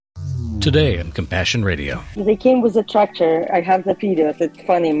Today on Compassion Radio. They came with a tractor. I have the videos. It's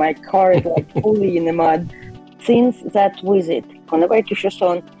funny. My car is like fully in the mud. Since that visit, on the way to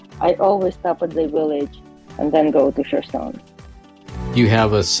Kherson, I always stop at the village and then go to Kherson. You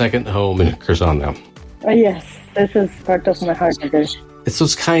have a second home in Kherson now. Yes, this is part of my heart. It's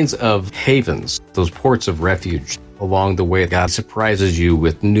those kinds of havens, those ports of refuge along the way. God surprises you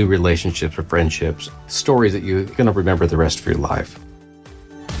with new relationships or friendships, stories that you're going to remember the rest of your life.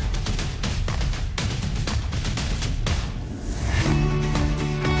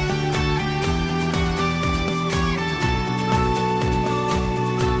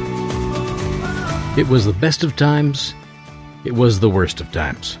 It was the best of times. It was the worst of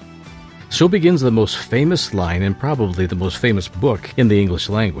times. So begins the most famous line and probably the most famous book in the English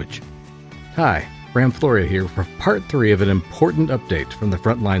language. Hi, Bram Floria here for part 3 of an important update from the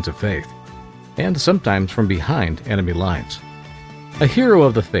front lines of faith, and sometimes from behind enemy lines. A hero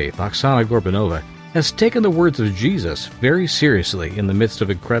of the faith, Oksana Gorbanova, has taken the words of Jesus very seriously in the midst of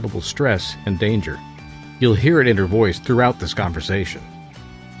incredible stress and danger. You'll hear it in her voice throughout this conversation.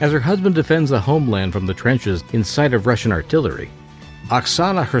 As her husband defends the homeland from the trenches in sight of Russian artillery,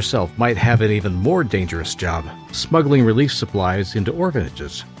 Oksana herself might have an even more dangerous job, smuggling relief supplies into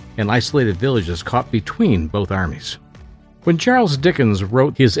orphanages and isolated villages caught between both armies. When Charles Dickens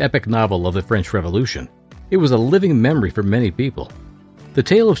wrote his epic novel of the French Revolution, it was a living memory for many people. The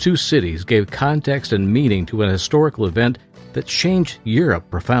Tale of Two Cities gave context and meaning to an historical event that changed Europe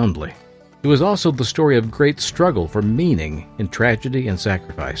profoundly. It was also the story of great struggle for meaning in tragedy and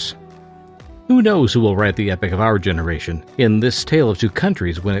sacrifice. Who knows who will write the epic of our generation in this tale of two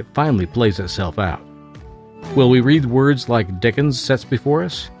countries when it finally plays itself out? Will we read words like Dickens sets before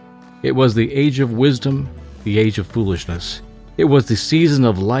us? It was the age of wisdom, the age of foolishness. It was the season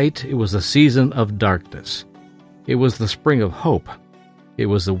of light, it was the season of darkness. It was the spring of hope. It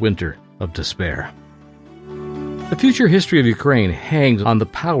was the winter of despair. The future history of Ukraine hangs on the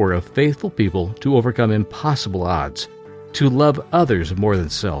power of faithful people to overcome impossible odds, to love others more than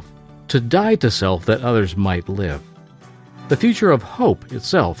self, to die to self that others might live. The future of hope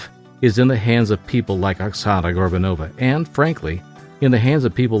itself is in the hands of people like Oksana Gorbanova and, frankly, in the hands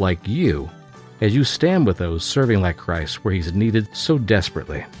of people like you as you stand with those serving like Christ where he's needed so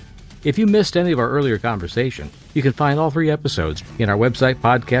desperately. If you missed any of our earlier conversation, you can find all 3 episodes in our website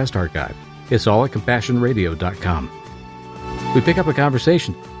podcast archive. It's all at CompassionRadio.com. We pick up a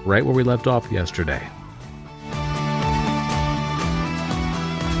conversation right where we left off yesterday.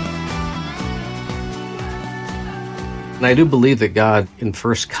 And I do believe that God, in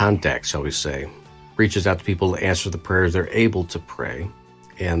first contact, shall we say, reaches out to people to answer the prayers they're able to pray,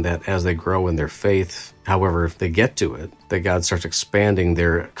 and that as they grow in their faith, however, if they get to it, that God starts expanding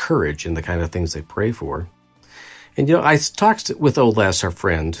their courage in the kind of things they pray for. And, I talked with Oles, our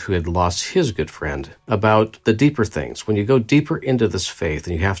friend, who had lost his good friend, about the deeper things. When you go deeper into this faith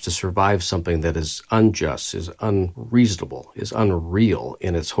and you have to survive something that is unjust, is unreasonable, is unreal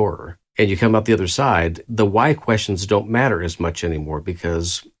in its horror, and you come out the other side, the why questions don't matter as much anymore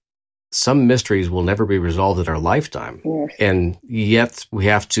because some mysteries will never be resolved in our lifetime. Yes. And yet we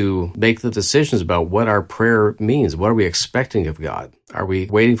have to make the decisions about what our prayer means. What are we expecting of God? Are we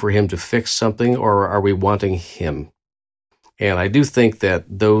waiting for him to fix something, or are we wanting him? And I do think that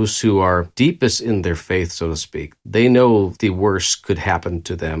those who are deepest in their faith, so to speak, they know the worst could happen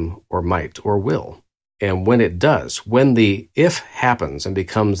to them, or might, or will. And when it does, when the if happens and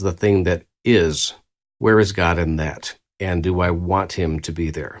becomes the thing that is, where is God in that? And do I want him to be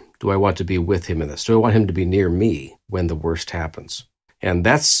there? Do I want to be with him in this? Do I want him to be near me when the worst happens? And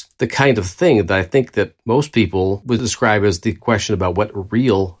that's the kind of thing that I think that most people would describe as the question about what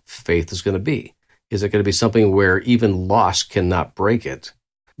real faith is going to be. Is it going to be something where even loss cannot break it,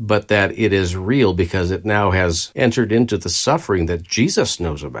 but that it is real because it now has entered into the suffering that Jesus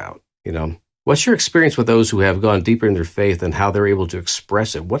knows about? What's your experience with those who have gone deeper in their faith and how they're able to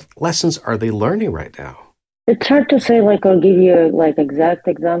express it? What lessons are they learning right now? It's hard to say, I'll give you exact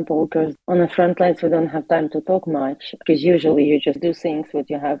example, because on the front lines we don't have time to talk much, because usually you just do things what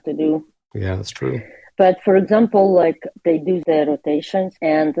you have to do. Yeah, that's true. But for example, they do their rotations,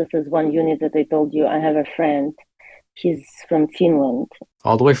 and this is one unit that I told you. I have a friend, he's from Finland.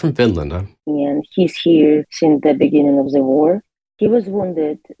 All the way from Finland, huh? And he's here since the beginning of the war. He was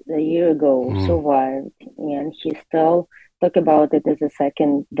wounded a year ago, survived, and he still talk about it as a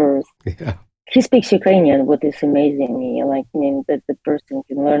second birth. Yeah. He speaks Ukrainian, what is amazing me. That the person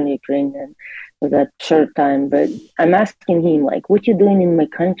can learn Ukrainian for that short time. But I'm asking him, what you doing in my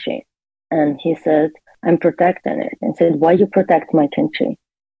country? And he said, I'm protecting it. And said, why you protect my country?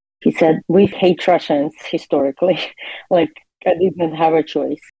 He said, we hate Russians historically. I didn't have a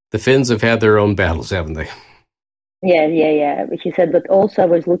choice. The Finns have had their own battles, haven't they? Yeah. He said, but also I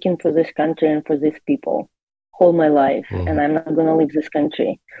was looking for this country and for these people all my life, and I'm not going to leave this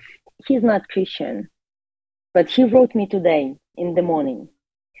country. He's not Christian, but he wrote me today in the morning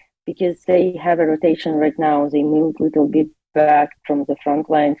because they have a rotation right now. They moved a little bit back from the front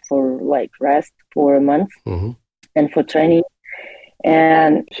line for like rest for a month and for training.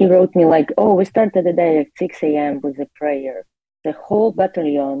 And he wrote me like, oh, we started the day at 6 a.m. with a prayer. The whole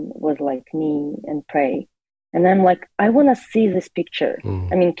battalion was like knee and pray. And I'm like, I want to see this picture.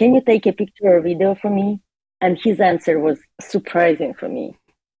 I mean, can you take a picture or video for me? And his answer was surprising for me.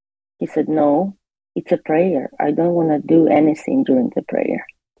 He said, no, it's a prayer. I don't want to do anything during the prayer.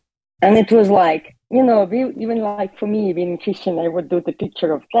 And it was like, you know, even like for me, being Christian, I would do the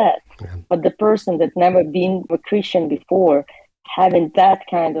picture of that. Yeah. But the person that never been a Christian before, having that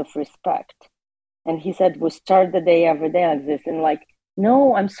kind of respect. And he said, we start the day every day like this. And like,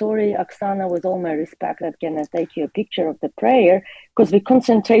 no, I'm sorry, Oksana, with all my respect, I cannot take you a picture of the prayer because we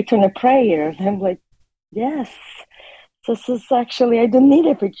concentrate on a prayer. And I'm like, yes, this is actually, I don't need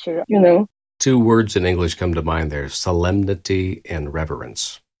a picture, you know. 2 words in English come to mind there, solemnity and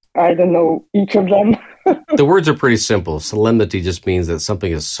reverence. I don't know each of them. The words are pretty simple. Solemnity just means that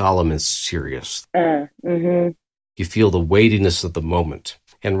something is solemn and serious. You feel the weightiness of the moment.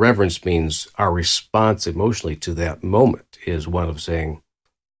 And reverence means our response emotionally to that moment is one of saying,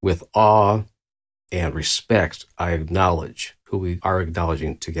 with awe and respect, I acknowledge who we are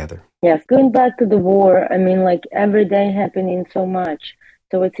acknowledging together. Yes, going back to the war, I mean, like every day happening so much.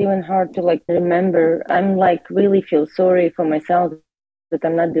 So it's even hard to like remember. I'm like really feel sorry for myself that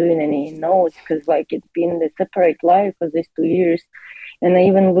I'm not doing any notes because like it's been a separate life for these 2 years. And I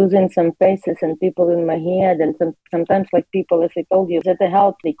even losing some faces and people in my head. And sometimes like people, as I told you, that they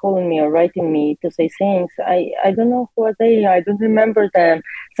help, they calling me or writing me to say things. I don't know who they are. I don't remember them.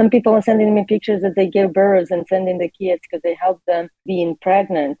 Some people are sending me pictures that they gave birth and sending the kids because they helped them being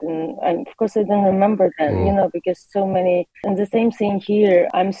pregnant. And of course, I don't remember them, you know, because so many. And the same thing here.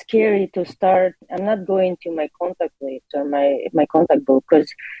 I'm scary to start. I'm not going to my contact list or my contact book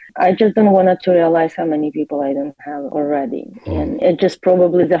because I just don't want to realize how many people I don't have already. And it just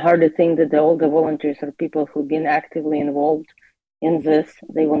probably the harder thing that all the volunteers or people who've been actively involved in this,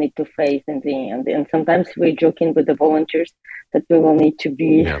 they will need to face in the end. And sometimes we're joking with the volunteers that we will need to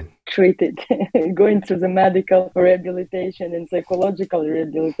be treated, going through the medical rehabilitation and psychological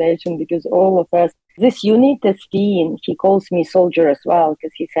rehabilitation, because all of us, this unit that's been, he calls me soldier as well,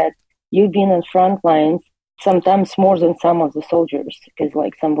 because he said, you've been on front lines, sometimes more than some of the soldiers, because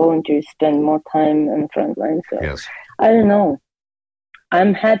like some volunteers spend more time on front lines. So yes. I don't know.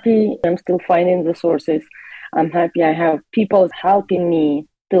 I'm happy. I'm still finding the sources. I'm happy I have people helping me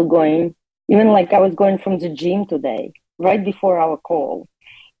still going. Even like I was going from the gym today, right before our call.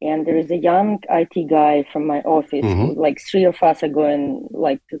 And there is a young IT guy from my office. Like 3 of us are going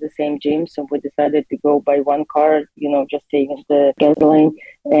like to the same gym. So we decided to go by one car, you know, just saving the gasoline.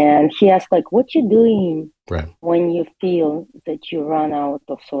 And he asked like, what you doing when you feel that you run out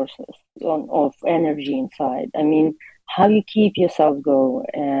of sources of energy inside? I mean, how you keep yourself go.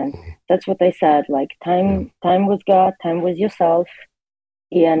 And that's what I said, like time with God, time with yourself,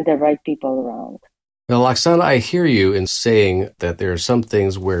 and the right people around. Well, Oksana, I hear you in saying that there are some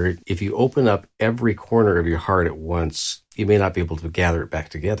things where if you open up every corner of your heart at once, you may not be able to gather it back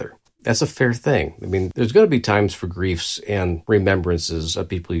together. That's a fair thing. I mean, there's going to be times for griefs and remembrances of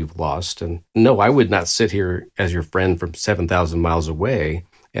people you've lost. And no, I would not sit here as your friend from 7,000 miles away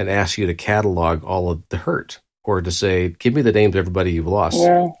and ask you to catalog all of the hurt. Or to say, give me the names of everybody you've lost.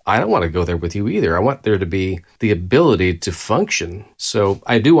 Yeah. I don't want to go there with you either. I want there to be the ability to function. So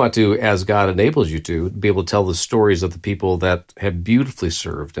I do want to, as God enables you to, be able to tell the stories of the people that have beautifully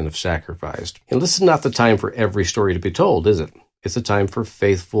served and have sacrificed. And this is not the time for every story to be told, is it? It's a time for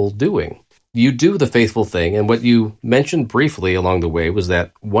faithful doing. You do the faithful thing, and what you mentioned briefly along the way was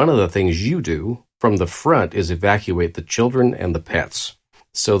that one of the things you do from the front is evacuate the children and the pets.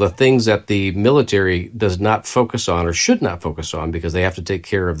 So the things that the military does not focus on or should not focus on because they have to take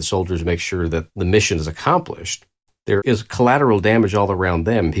care of the soldiers to make sure that the mission is accomplished, there is collateral damage all around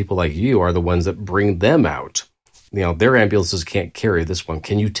them. People like you are the ones that bring them out. You know, their ambulances can't carry this one.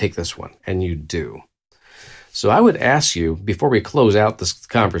 Can you take this one? And you do. So I would ask you, before we close out this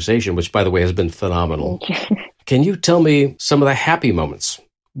conversation, which, by the way, has been phenomenal, can you tell me some of the happy moments?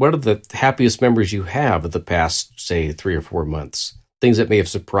 What are the happiest memories you have of the past, say, 3 or 4 months? Things that may have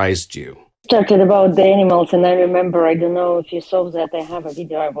surprised you. Talking about the animals, and I remember, I don't know if you saw that, I have a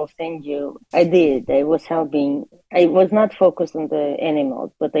video I will send you. I did. I was helping. I was not focused on the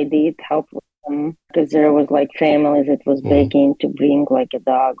animals, but I did help because there was like families that was begging to bring like a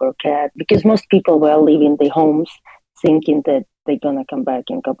dog or cat, because most people were leaving their homes thinking that they're going to come back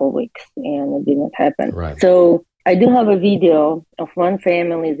in a couple of weeks, and it didn't happen. Right. So I do have a video of one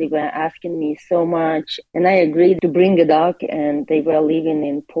family. They were asking me so much, and I agreed to bring a dog, and they were living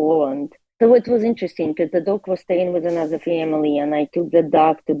in Poland. So it was interesting because the dog was staying with another family, and I took the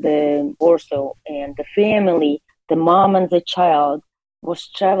dog to the Warsaw, and the family, the mom and the child, was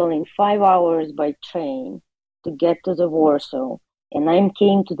traveling 5 hours by train to get to the Warsaw. And I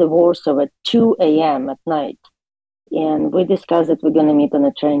came to the Warsaw at 2 a.m. at night. And we discussed that we're going to meet on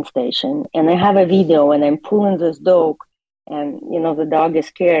a train station. And I have a video and I'm pulling this dog. And, the dog is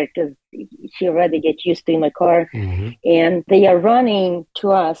scared because she already gets used to in my car. Mm-hmm. And they are running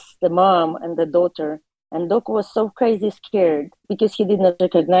to us, the mom and the daughter. And dog was so crazy scared because he did not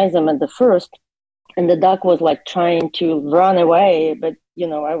recognize them at the first. And the dog was like trying to run away. But,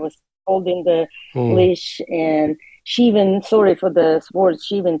 I was holding the leash. And she even, sorry for the words,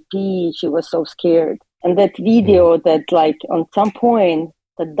 she even peed. She was so scared. And that video that like on some point,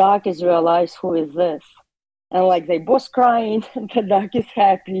 the dog is realized who is this. And like they both crying and the dog is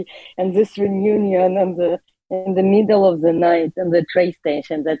happy. And this reunion in the middle of the night on the train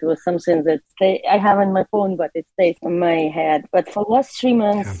station, that was something that I have on my phone, but it stays in my head. But for the last 3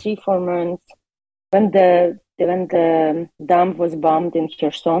 months, 4 months, when the dam was bombed in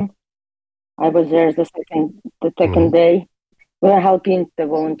Kherson, I was there the second day. We were helping the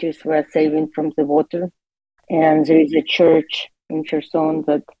volunteers who were saving from the water. And there is a church in Kherson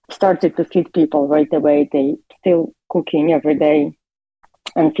that started to feed people right away. They still cooking every day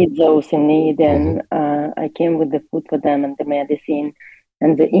and feed those in need. And I came with the food for them and the medicine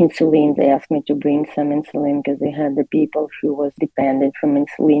and the insulin. They asked me to bring some insulin because they had the people who was dependent from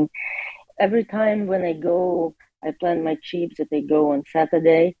insulin. Every time when I go, I plan my trips that I go on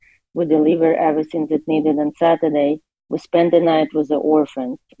Saturday. We deliver everything that's needed on Saturday. We spend the night with the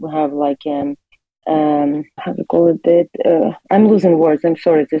orphans. We have like, how to call it? I'm losing words. I'm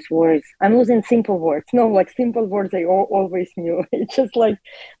sorry, these words. I'm losing simple words. No, like simple words I always knew. It's just like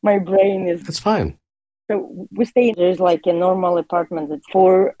my brain is... That's fine. So we stay, there's like a normal apartment that's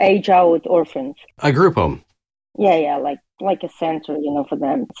for age-out orphans. A group home. Yeah, like a center, for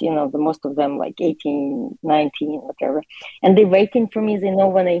them. The most of them like 18, 19, whatever. And they're waiting for me. They know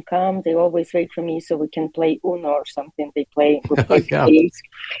when I come. They always wait for me so we can play Uno or something. We play games.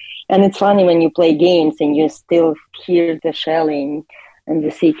 And it's funny when you play games and you still hear the shelling in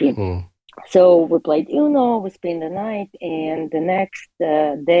the city. So we played Uno, we spent the night, and the next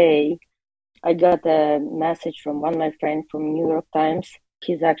day I got a message from one of my friends from New York Times.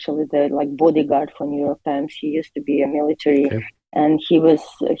 He's actually the bodyguard for New York Times. He used to be a military, and he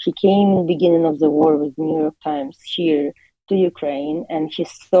came in the beginning of the war with New York Times here to Ukraine, and he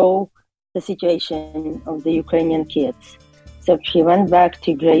saw the situation of the Ukrainian kids. So he went back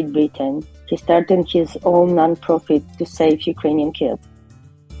to Great Britain. He started his own nonprofit to save Ukrainian kids.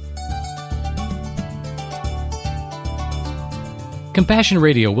 Compassion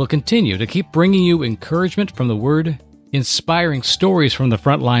Radio will continue to keep bringing you encouragement from the Word, inspiring stories from the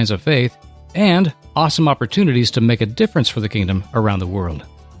front lines of faith, and awesome opportunities to make a difference for the kingdom around the world.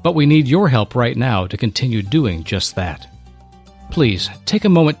 But we need your help right now to continue doing just that. Please take a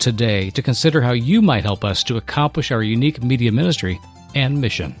moment today to consider how you might help us to accomplish our unique media ministry and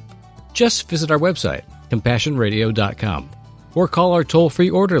mission. Just visit our website, compassionradio.com, or call our toll-free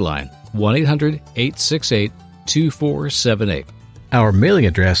order line, 1-800-868-2478. Our mailing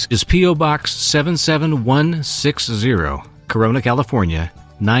address is P.O. Box 77160, Corona, California,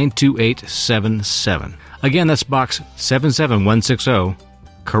 92877. Again, that's Box 77160,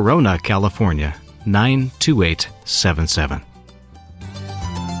 Corona, California, 92877.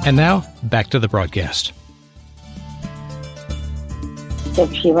 And now, back to the broadcast. So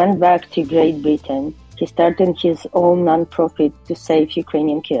he went back to Great Britain. He started his own nonprofit to save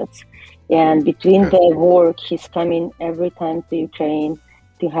Ukrainian kids. And between the work, he's coming every time to Ukraine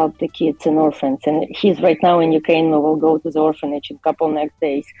to help the kids and orphans. And he's right now in Ukraine. We will go to the orphanage in a couple next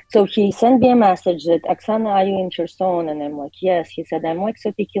days. So he sent me a message that, Oksana, are you in Kherson? And I'm like, yes. He said, I'm like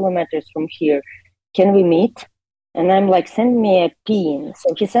 30 kilometers from here. Can we meet? And I'm like, send me a pin.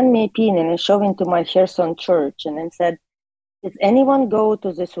 So he sent me a pin and I showed him to my Kherson church and then said, did anyone go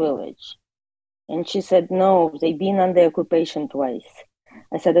to this village? And she said, no, they've been under occupation twice.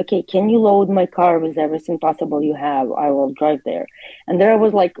 I said, okay, can you load my car with everything possible you have? I will drive there. And there I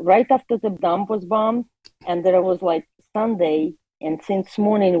was like, right after the dump was bombed, and there was like Sunday, and since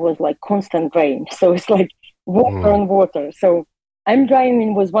morning it was like constant rain. So it's like water and water. So I'm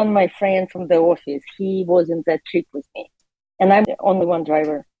driving with one of my friends from the office. He was in that trip with me. And I'm the only one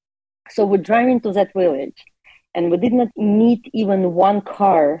driver. So we drive into that village, and we did not meet even one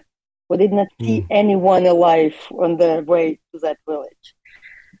car. We did not see anyone alive on the way to that village.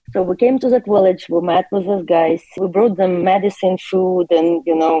 So we came to that village, we met with those guys, we brought them medicine, food, and,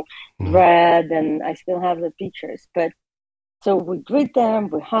 bread, and I still have the pictures. But so we greet them,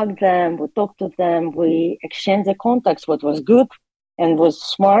 we hug them, we talk to them, we exchange the contacts, what was good and was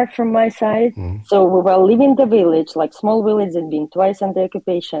smart from my side. So we were leaving the village, like small village that had been twice under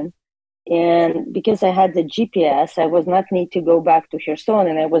occupation. And because I had the GPS, I was not need to go back to Kherson,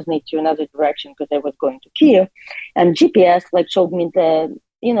 and I was need to another direction because I was going to Kiev. And GPS showed me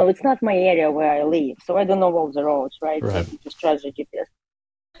it's not my area where I live, so I don't know all the roads, right? So I just trust the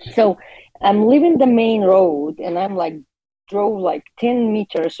GPS. So I'm leaving the main road, and I'm drove 10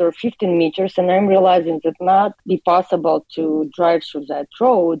 meters or 15 meters, and I'm realizing that not be possible to drive through that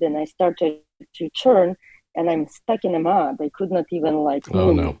road, and I started to turn, and I'm stuck in the mud. I could not even move.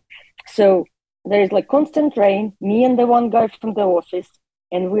 Oh, no. So there is constant rain, me and the one guy from the office,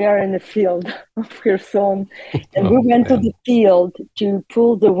 and we are in the field of Kherson. And we went to the field to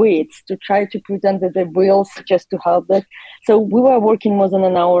pull the weeds, to try to put under the wheels just to help it. So we were working more than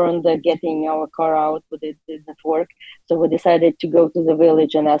an hour on getting our car out, but it did not work. So we decided to go to the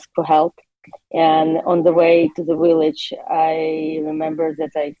village and ask for help. And on the way to the village, I remember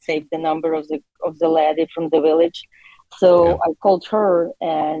that I saved the number of the lady from the village. So I called her,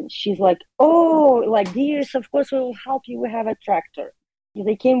 and she's like, "Oh, dears, of course we will help you. We have a tractor."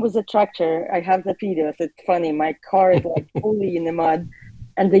 They came with a tractor. I have the videos. It's funny. My car is fully in the mud,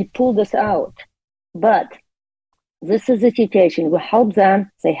 and they pulled us out. But this is the situation. We helped them.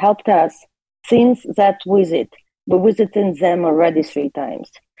 They helped us. Since that visit, we visited them already 3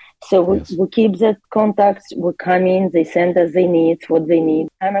 times. So we keep the contacts. We come in. They send us their needs, what they need.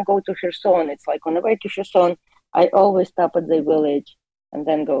 Time I go to Kherson, it's on the way to Kherson, I always stop at the village and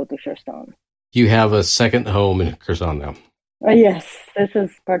then go to Kherson. You have a second home in Kherson now. Yes, this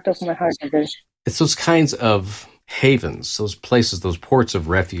is part of my heart. It's those kinds of havens, those places, those ports of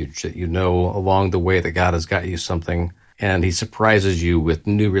refuge that along the way that God has got you something, and He surprises you with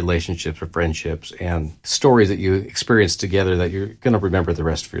new relationships or friendships and stories that you experience together that you're going to remember the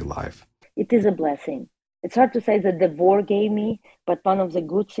rest of your life. It is a blessing. It's hard to say that the war gave me, but one of the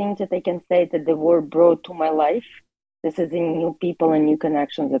good things that I can say that the war brought to my life, this is the new people and new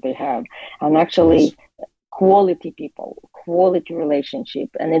connections that I have. And actually, quality people, quality relationship.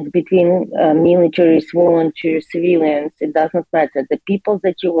 And it's between militaries, volunteers, civilians. It doesn't matter. The people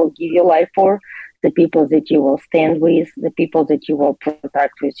that you will give your life for, the people that you will stand with, the people that you will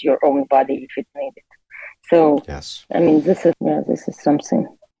protect with your own body if it's needed. So, this is something.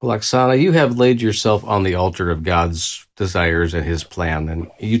 Well, Oksana, you have laid yourself on the altar of God's desires and His plan, and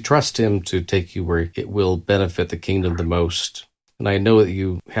you trust Him to take you where it will benefit the kingdom the most. And I know that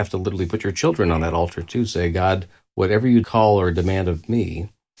you have to literally put your children on that altar too. Say, God, whatever you call or demand of me,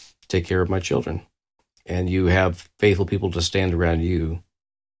 take care of my children. And you have faithful people to stand around you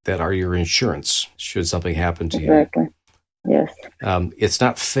that are your insurance should something happen to you. Exactly. Yes. It's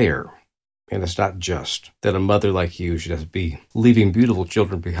not fair. And it's not just that a mother like you should have to be leaving beautiful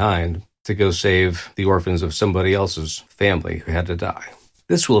children behind to go save the orphans of somebody else's family who had to die.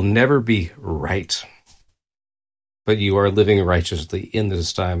 This will never be right. But you are living righteously in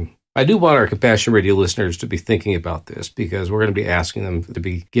this time. I do want our Compassion Radio listeners to be thinking about this because we're going to be asking them to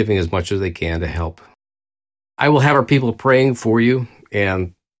be giving as much as they can to help. I will have our people praying for you,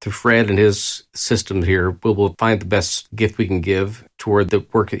 and through Fred and his system here, we will find the best gift we can give toward the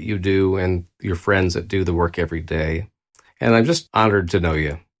work that you do and your friends that do the work every day. And I'm just honored to know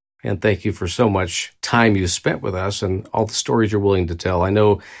you. And thank you for so much time you spent with us and all the stories you're willing to tell. I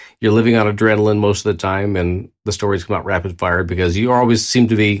know you're living on adrenaline most of the time, and the stories come out rapid fire because you always seem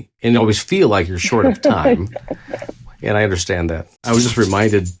to be and always feel like you're short of time. And I understand that. I was just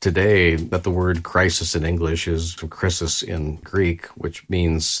reminded today that the word crisis in English is from krisis in Greek, which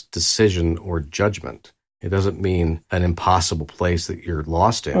means decision or judgment. It doesn't mean an impossible place that you're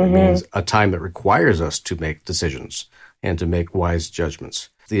lost in. It means a time that requires us to make decisions and to make wise judgments.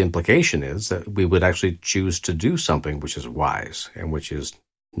 The implication is that we would actually choose to do something which is wise and which is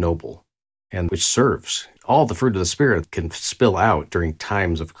noble and which serves. All the fruit of the Spirit can spill out during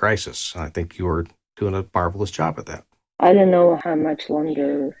times of crisis. I think you are doing a marvelous job at that. I don't know how much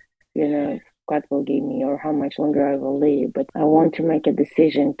longer, God will give me or how much longer I will live, but I want to make a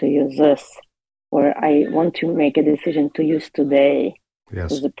decision to use this, or I want to make a decision to use today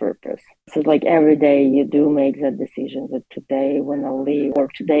for the purpose. So every day you do make that decision that today when I leave, or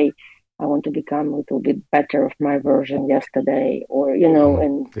today I want to become a little bit better of my version yesterday, or,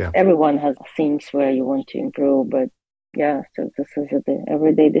 and everyone has things where you want to improve, but yeah, so this is the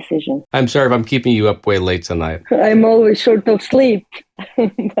everyday decision. I'm sorry if I'm keeping you up way late tonight. I'm always short of sleep,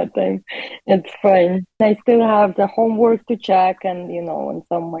 but it's fine. I still have the homework to check and, and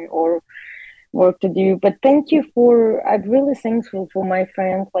some my or work to do. But thank you I'm really thankful for my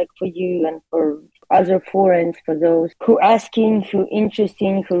friends, like for you and for other friends, for those who asking, who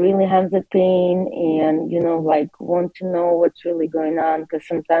interesting, who really have the pain and, like want to know what's really going on. Because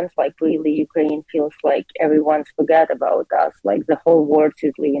sometimes like really Ukraine feels like everyone's forgot about us, like the whole world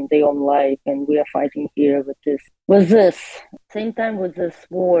is living their own life and we are fighting here with this. Same time with this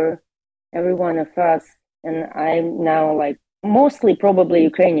war, every one of us, and I'm now like mostly probably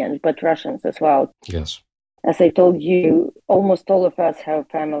Ukrainians, but Russians as well. Yes. As I told you, almost all of us have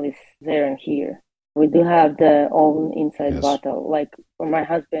families there and here. We do have the own inside battle. Like for my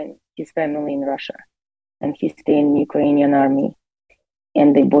husband, his family in Russia, and he's still in Ukrainian army,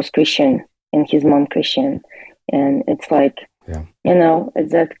 and they both Christian, and his mom Christian, and it's like,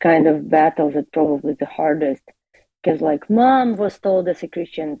 it's that kind of battle that probably the hardest. Because like mom was told as a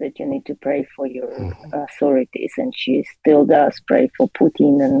Christian that you need to pray for your authorities, and she still does pray for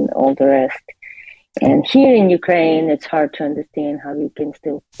Putin and all the rest. And here in Ukraine, it's hard to understand how you can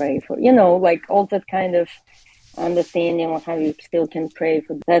still pray for, like all that kind of understanding of how you still can pray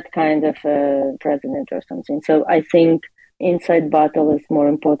for that kind of president or something. So I think inside battle is more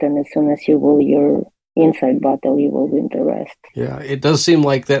important. As soon as you will your inside battle, you will win the rest. Yeah, it does seem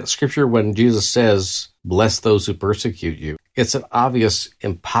like that scripture when Jesus says, bless those who persecute you. It's an obvious,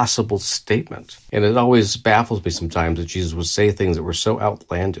 impossible statement. And it always baffles me sometimes that Jesus would say things that were so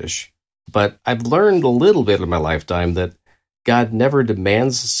outlandish. But I've learned a little bit in my lifetime that God never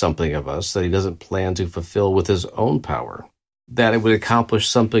demands something of us that he doesn't plan to fulfill with his own power. That it would accomplish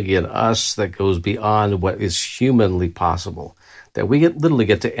something in us that goes beyond what is humanly possible. That we literally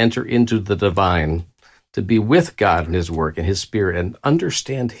get to enter into the divine, to be with God in his work and his spirit and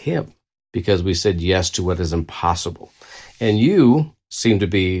understand him because we said yes to what is impossible. And you seem to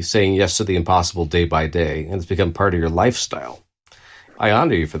be saying yes to the impossible day by day, and it's become part of your lifestyle. I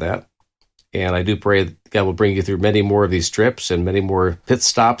honor you for that. And I do pray that God will bring you through many more of these trips and many more pit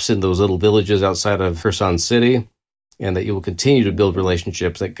stops in those little villages outside of Kherson City, and that you will continue to build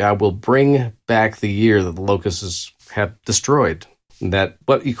relationships, that God will bring back the year that the locusts have destroyed, and that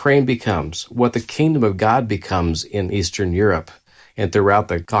what Ukraine becomes, what the kingdom of God becomes in Eastern Europe and throughout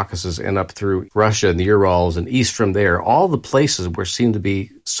the Caucasus and up through Russia and the Urals and east from there, all the places where seem to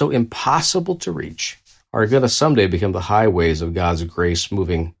be so impossible to reach are going to someday become the highways of God's grace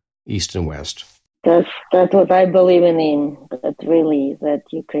moving east and west. That's what I believe in, that really that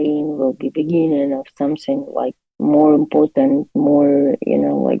Ukraine will be beginning of something like more important, more,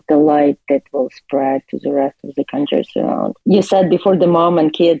 like the light that will spread to the rest of the countries around. You said before the mom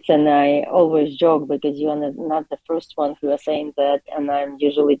and kids, and I always joke because you are not the first one who are saying that, and I'm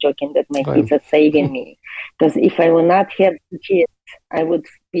usually joking that my kids are saving me. Because if I will not have kids, I would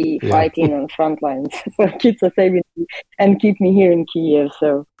be fighting on front lines. So kids are saving me and keep me here in Kiev.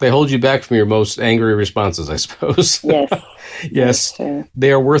 So they hold you back from your most angry responses, I suppose. Yes. Yes.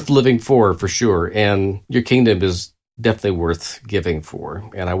 They are worth living for sure. And your kingdom is definitely worth giving for.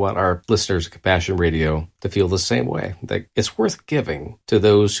 And I want our listeners at Compassion Radio to feel the same way, that it's worth giving to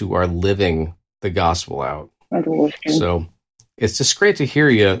those who are living the gospel out. So it's just great to hear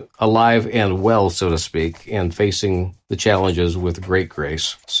you alive and well, so to speak, and facing the challenges with great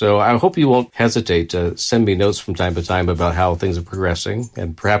grace. So I hope you won't hesitate to send me notes from time to time about how things are progressing,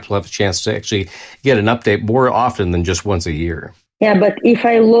 and perhaps we'll have a chance to actually get an update more often than just once a year. Yeah, but if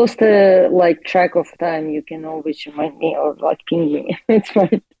I lost track of time, you can always remind me or ping me. It's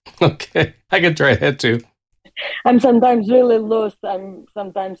fine. Okay, I can try that too. I'm sometimes really lost.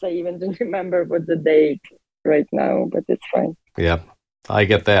 Sometimes I even don't remember what the date right now, but it's fine. Yeah, I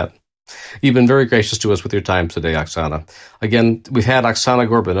get that. You've been very gracious to us with your time today, Oksana. Again, we've had Oksana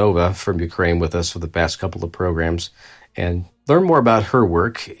Gorbanova from Ukraine with us for the past couple of programs, and learn more about her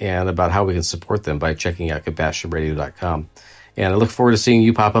work and about how we can support them by checking out CompassionRadio.com. And I look forward to seeing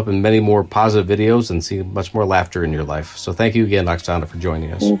you pop up in many more positive videos and seeing much more laughter in your life. So thank you again, Oksana, for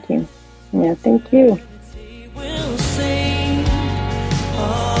joining us. Thank you. Yeah, thank you. We'll sing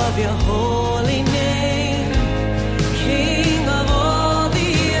of your holy name, King of all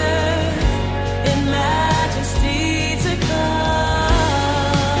the earth, in majesty to come.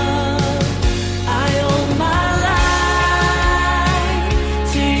 I owe my life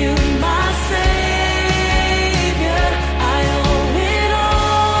to you, my Savior. I owe it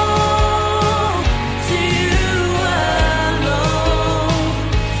all to you alone.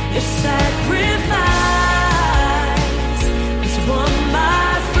 Your sacrifice is won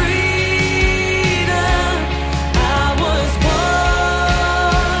my freedom.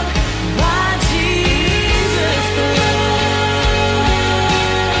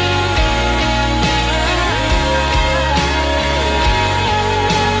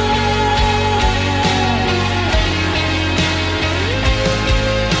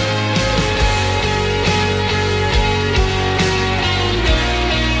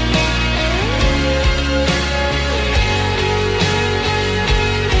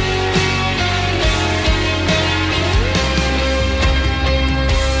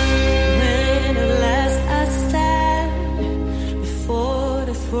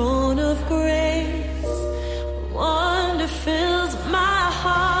 the throne of grace. Wonder fills my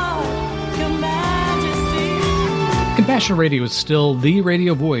heart, your majesty. Compassion Radio is still the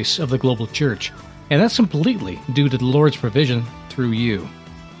radio voice of the global church, and that's completely due to the Lord's provision through you.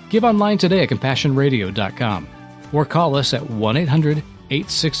 Give online today at CompassionRadio.com or call us at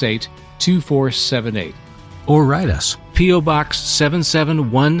 1-800-868-2478. Or write us, P.O. Box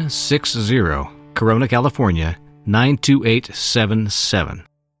 77160, Corona, California, 92877.